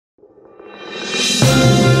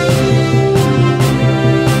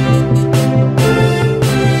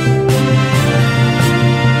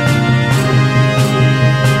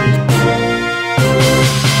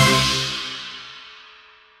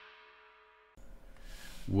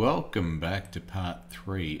Welcome back to part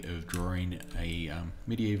 3 of drawing a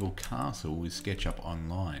medieval castle with Sketchup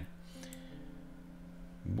Online.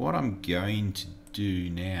 What I'm going to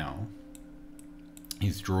do now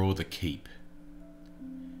is draw the keep,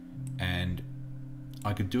 and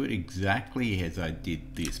I could do it exactly as I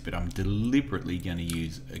did this, but I'm deliberately going to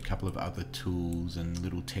use a couple of other tools and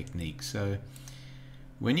little techniques. So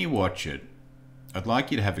when you watch it, I'd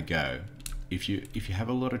like you to have a go. If you have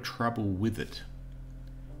a lot of trouble with it,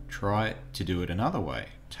 try to do it another way.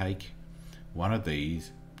 Take one of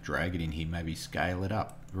these, drag it in here, maybe scale it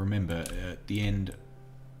up. Remember, at the end,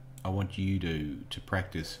 I want you to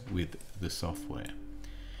practice with the software.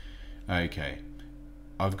 Okay,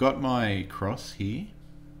 I've got my cross here.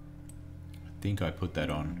 I think I put that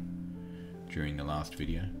on during the last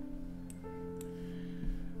video.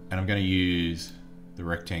 And I'm going to use the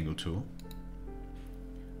rectangle tool.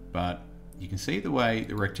 But you can see the way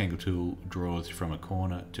the rectangle tool draws from a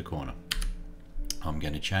corner to corner. I'm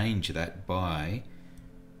going to change that by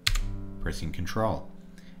pressing Control,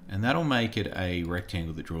 and that'll make it a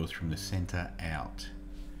rectangle that draws from the center out.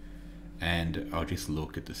 And I'll just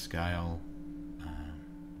look at the scale,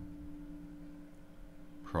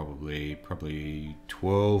 probably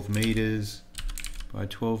 12 meters by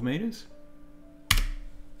 12 meters.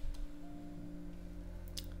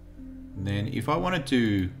 And then if I wanted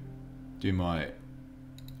to do my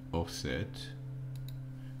offset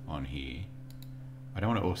on here, I don't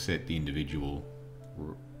want to offset the individual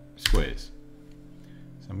squares.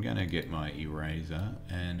 So I'm going to get my eraser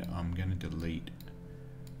and I'm going to delete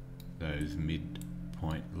those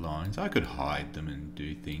midpoint lines. I could hide them and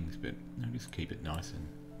do things, but I'll just keep it nice and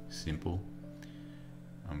simple.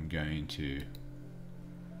 I'm going to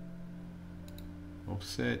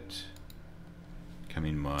offset, come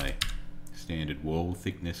in my standard wall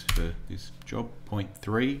thickness for this job,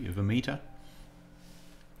 0.3 of a meter.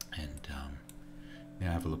 And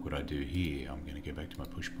now have a look what I do here. I'm going to go back to my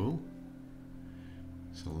push-pull,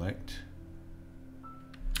 select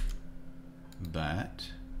that.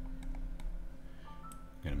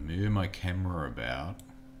 I'm going to move my camera about,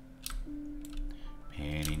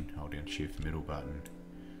 panning, hold down shift middle button,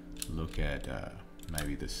 look at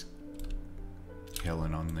maybe this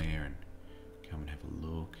Helen on there and come and have a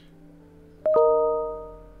look.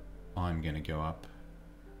 I'm going to go up,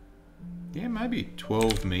 yeah, maybe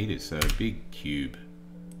 12 meters, so a big cube.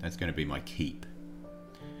 That's going to be my keep.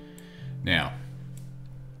 Now,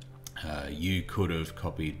 you could have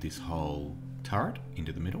copied this whole turret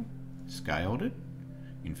into the middle, scaled it.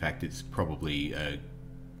 In fact, it's probably a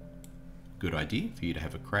good idea for you to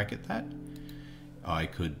have a crack at that. I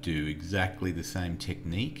could do exactly the same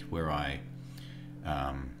technique where I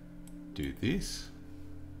do this.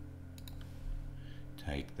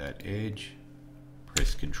 Take that edge,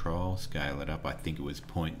 press Control, scale it up. I think it was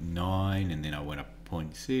 0.9 and then I went up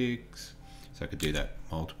 0.6. So I could do that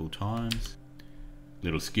multiple times.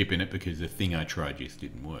 Little skip in it because the thing I tried just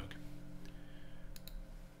didn't work.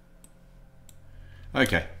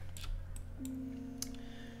 Okay.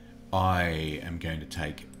 I am going to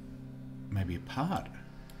take maybe a part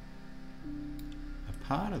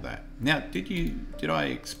of that. Now, did I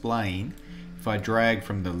explain if I drag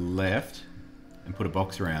from the left and put a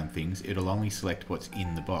box around things, it'll only select what's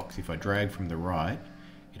in the box. If I drag from the right,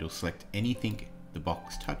 it'll select anything the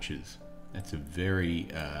box touches. That's a very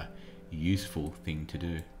useful thing to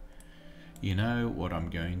do. You know what I'm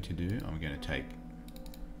going to do? I'm going to take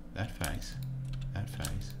that face, and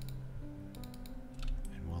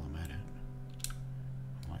while I'm at it,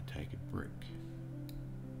 I might take a brick.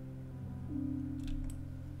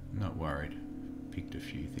 Not worried. Picked a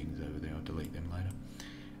few things over there. I'll delete them later.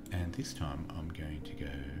 And this time I'm going to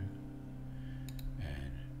go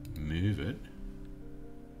and move it.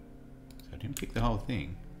 So I didn't pick the whole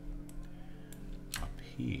thing. Up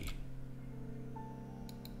here.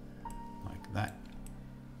 Like that.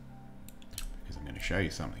 Because I'm going to show you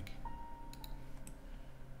something.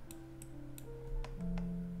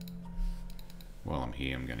 While I'm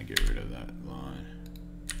here, I'm going to get rid of that line.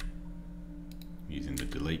 Using the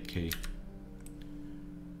delete key.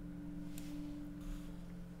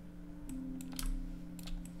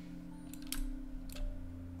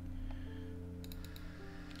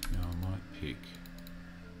 Pick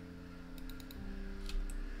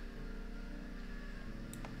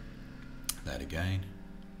that again.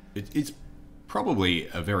 It's probably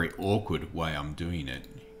a very awkward way I'm doing it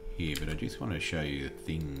here, but I just want to show you the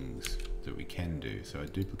things that we can do. So I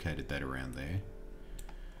duplicated that around there.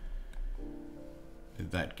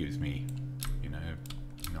 That gives me, you know,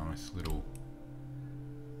 nice little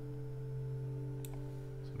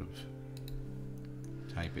sort of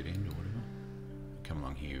tapered end or whatever. come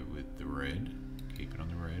along here with the red. Keep it on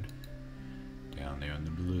the red. Down there on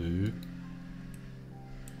the blue.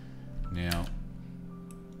 Now,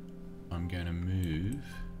 I'm going to move.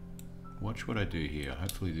 Watch what I do here.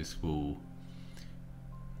 Hopefully this will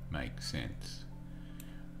make sense.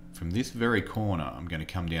 From this very corner, I'm going to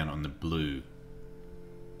come down on the blue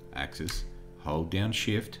axis. Hold down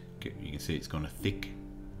Shift. You can see it's gone a thick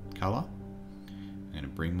color. I'm going to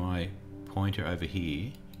bring my pointer over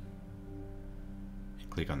here and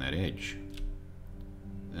click on that edge.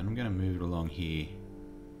 Then I'm going to move it along here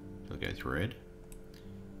till it goes red.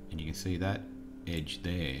 And you can see that edge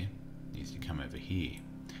there needs to come over here.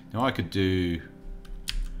 Now I could draw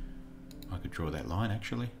that line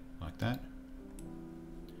actually, like that.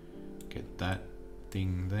 Get that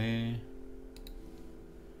thing there.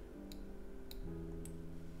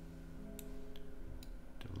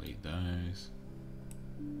 Delete those.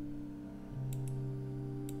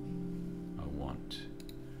 I want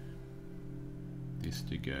this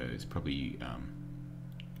to go, it's probably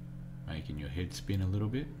making your head spin a little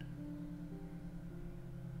bit.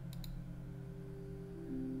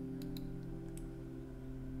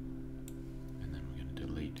 And then we're going to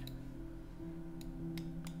delete.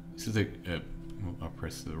 This is I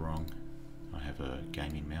pressed the wrong. I have a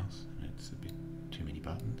gaming mouse and it's a bit too many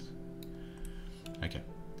buttons. Okay,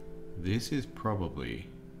 this is probably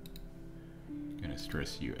going to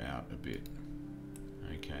stress you out a bit.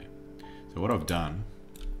 Okay, so what I've done,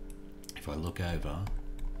 if I look over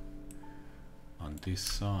on this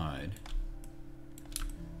side,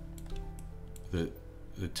 the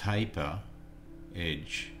taper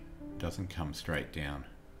edge doesn't come straight down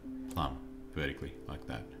plumb vertically like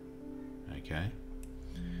that. Okay,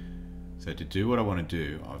 so to do what I want to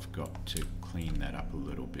do, I've got to clean that up a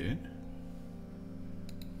little bit.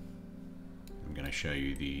 I'm going to show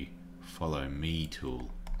you the Follow Me tool,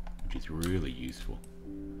 which is really useful.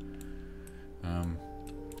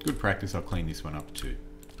 Good practice, I'll clean this one up too.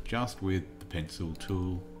 Just with the pencil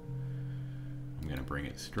tool, I'm going to bring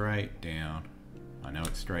it straight down. I know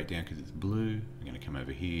it's straight down because it's blue. I'm going to come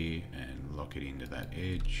over here and lock it into that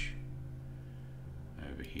edge.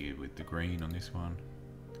 Over here with the green on this one.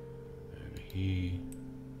 Over here.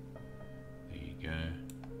 There you go.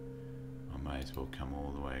 I may as well come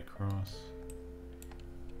all the way across.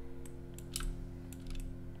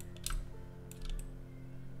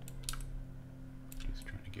 Just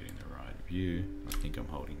trying to get in the right view. I think I'm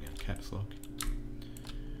holding down caps lock.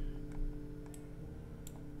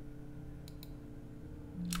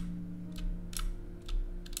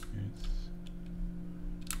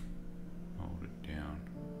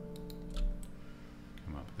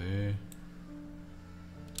 There.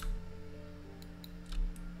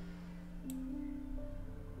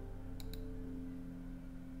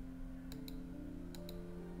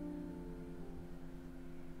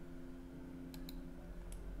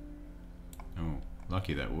 Oh,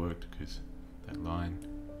 lucky that worked because that line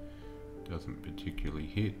doesn't particularly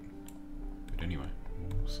hit. But anyway,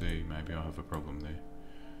 we'll see. Maybe I'll have a problem there.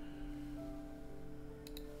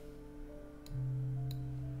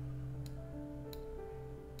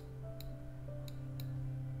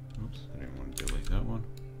 Oops, I didn't want to delete that one.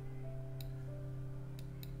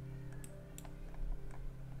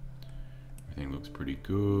 Everything looks pretty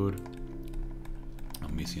good.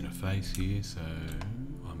 I'm missing a face here, so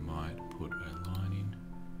I might put a line in.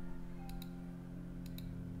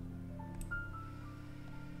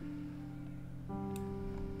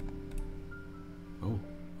 Oh,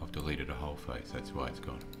 I've deleted a whole face, that's why it's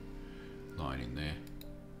got a line in there.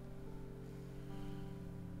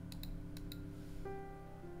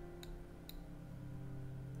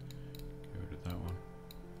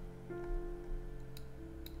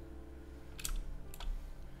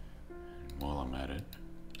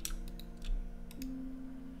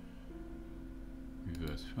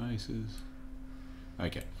 Reverse faces.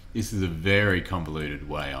 Okay, this is a very convoluted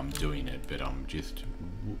way I'm doing it, but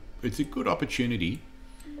it's a good opportunity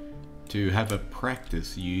to have a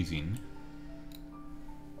practice using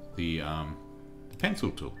the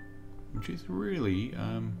pencil tool, which is really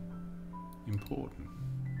important.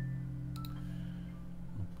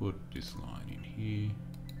 I'll put this line in here.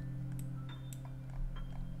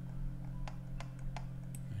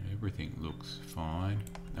 And everything looks fine.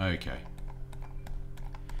 Okay.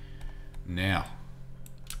 Now,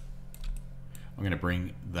 I'm going to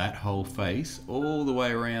bring that whole face all the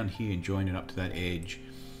way around here and join it up to that edge.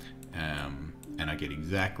 And I get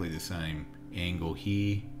exactly the same angle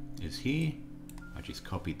here as here. I just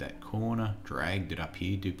copied that corner, dragged it up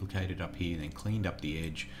here, duplicated it up here, then cleaned up the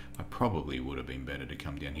edge. I probably would have been better to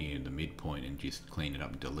come down here in the midpoint and just clean it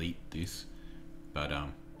up and delete this. But,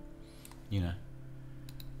 you know,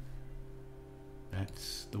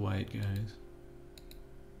 That's the way it goes.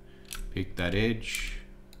 Pick that edge,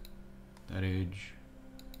 that edge,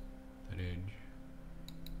 that edge,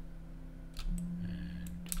 and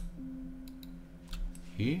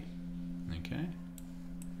here. Okay.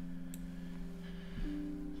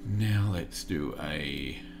 Now let's do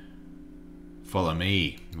a follow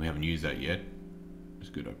me. We haven't used that yet. It's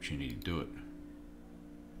a good opportunity to do it.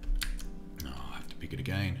 Oh, I'll have to pick it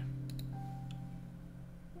again.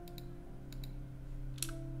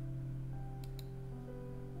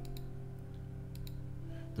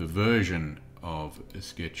 The version of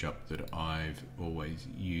Sketchup that I've always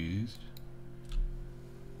used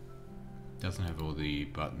doesn't have all the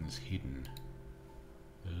buttons hidden.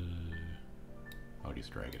 I'll just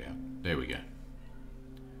drag it out. There we go.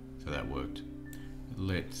 So that worked.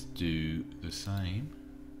 Let's do the same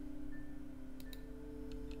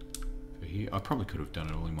for here. I probably could have done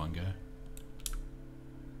it all in one go.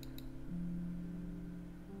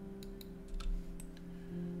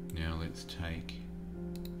 Now let's take...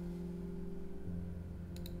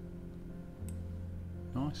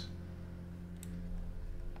 Nice.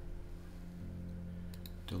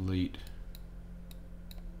 Delete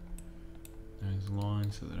those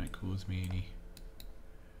lines so they don't cause me any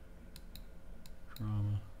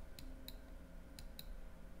drama.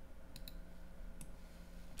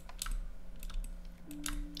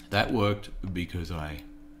 That worked because I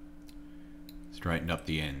straightened up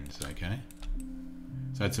the ends, okay?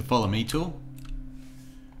 So it's a follow me tool.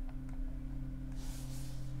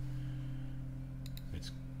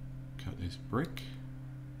 Let's cut this brick.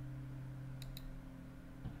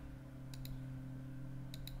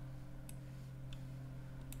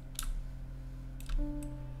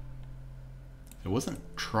 I wasn't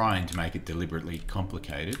trying to make it deliberately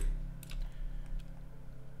complicated.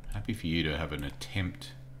 Happy for you to have an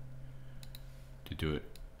attempt to do it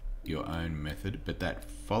your own method, but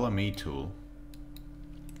that follow me tool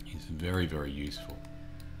is very, very useful.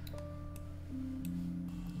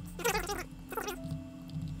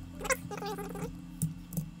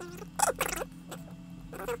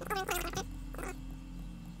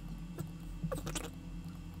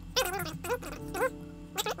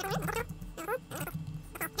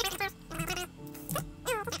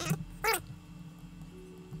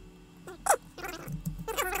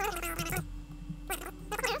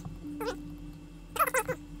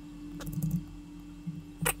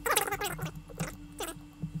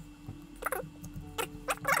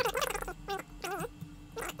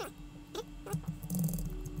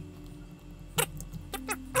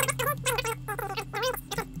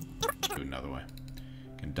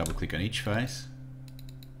 Double click on each face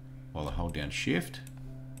while I hold down shift.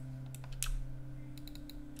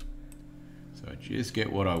 So I just get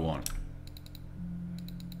what I want.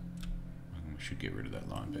 I should get rid of that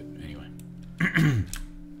line, but anyway.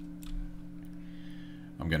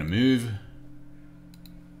 I'm going to move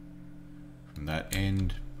from that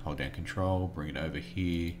end, hold down control, bring it over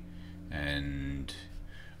here, and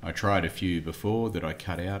I tried a few before that I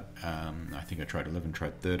cut out. I think I tried 11,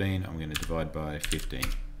 tried 13. I'm going to divide by 15.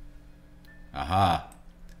 Aha!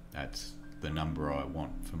 That's the number I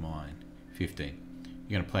want for mine. 15.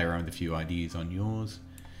 You're going to play around with a few ideas on yours.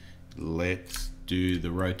 Let's do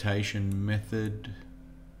the rotation method.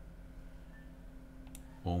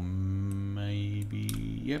 Or maybe...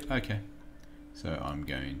 Yep, okay. So I'm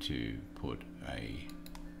going to put a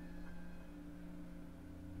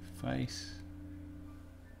face.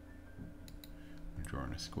 I'm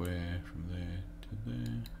drawing a square from there to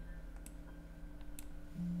there.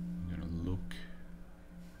 I'm going to look.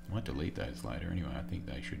 I might delete those later anyway. I think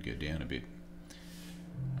they should go down a bit.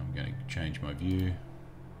 I'm going to change my view.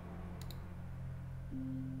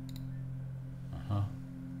 Got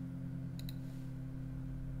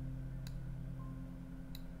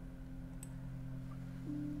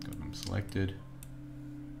them selected.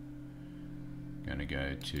 Going to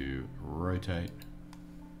go to rotate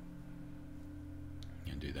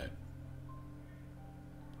and do that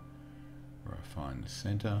where I find the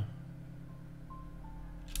center.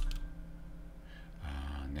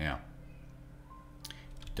 Now,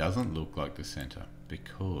 it doesn't look like the center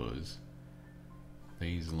because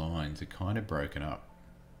these lines are kind of broken up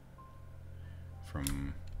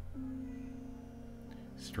from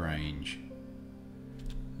strange.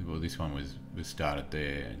 Well, this one was started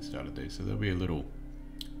there and started there, so there'll be a little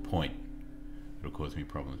point that'll cause me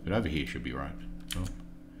problems. But over here should be right. Oh. So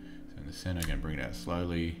in the center, I'm going to bring it out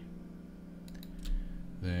slowly.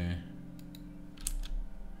 There.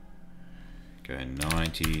 Go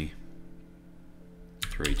 90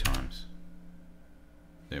 3 times.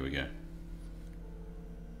 There we go.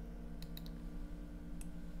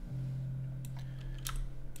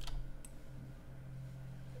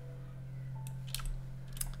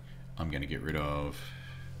 I'm going to get rid of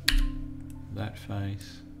that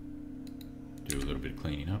face. Do a little bit of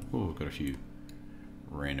cleaning up. Oh, we've got a few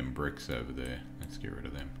random bricks over there. Let's get rid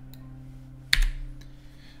of them.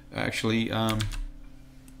 Actually,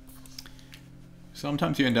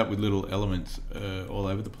 sometimes you end up with little elements all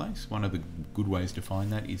over the place. One of the good ways to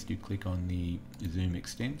find that is to click on the zoom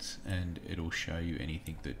extents, and it'll show you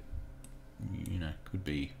anything that could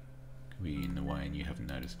be in the way and you haven't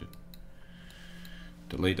noticed it.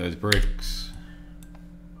 Delete those bricks.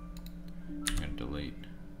 I'm going to delete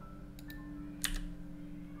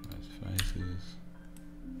those faces.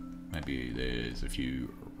 Maybe there's a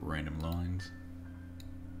few random lines.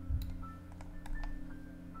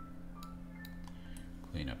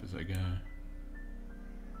 Clean up as I go.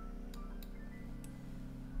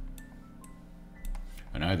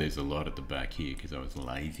 I know there's a lot at the back here because I was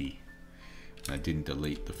lazy. I didn't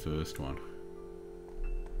delete the first one.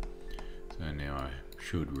 So now I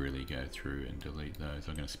should really go through and delete those.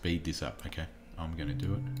 I'm going to speed this up. Okay, I'm going to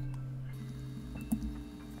do it.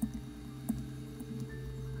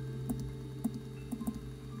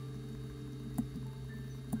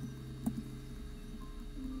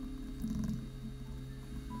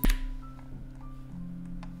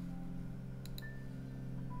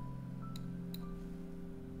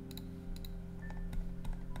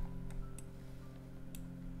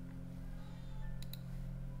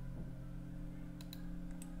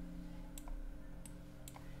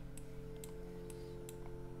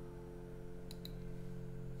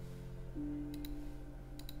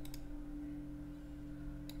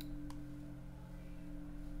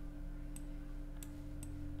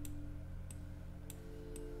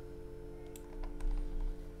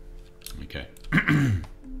 Okay.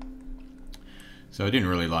 So I didn't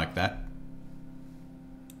really like that,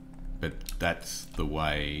 but that's the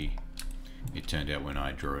way it turned out when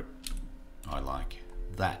I drew it. I like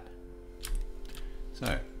that.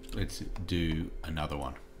 So let's do another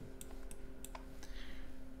one.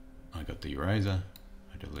 I got the eraser,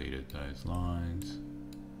 I deleted those lines.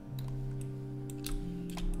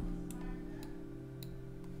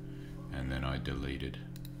 And then I deleted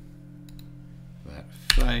that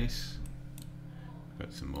face.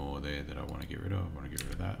 Got some more there that I want to get rid of. I want to get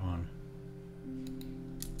rid of that one.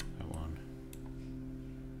 That one.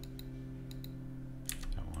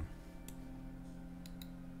 That one.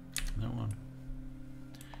 That one.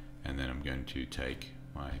 And then I'm going to take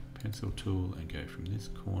my pencil tool and go from this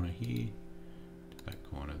corner here to that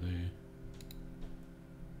corner there.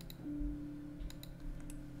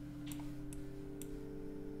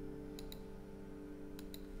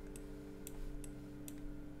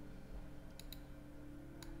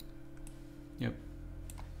 Yep.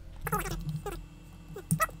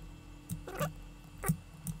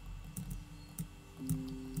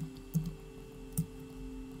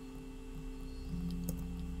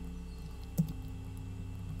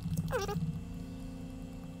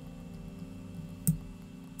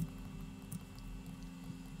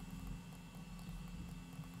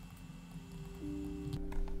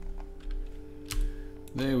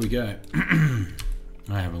 There we go.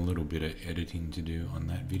 I have a little bit of editing to do on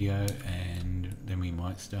that video, and then we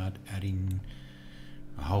might start adding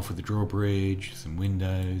a hole for the drawbridge, some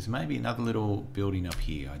windows, maybe another little building up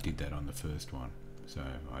here. I did that on the first one, so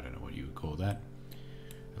I don't know what you would call that.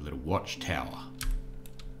 A little watchtower.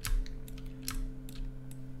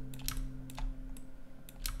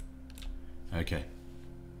 Okay,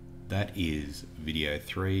 that is video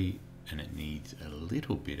 3, and it needs a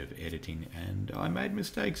little bit of editing, and I made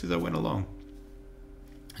mistakes as I went along.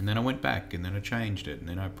 And then I went back, and then I changed it, and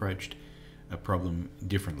then I approached a problem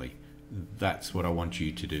differently. That's what I want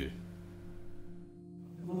you to do.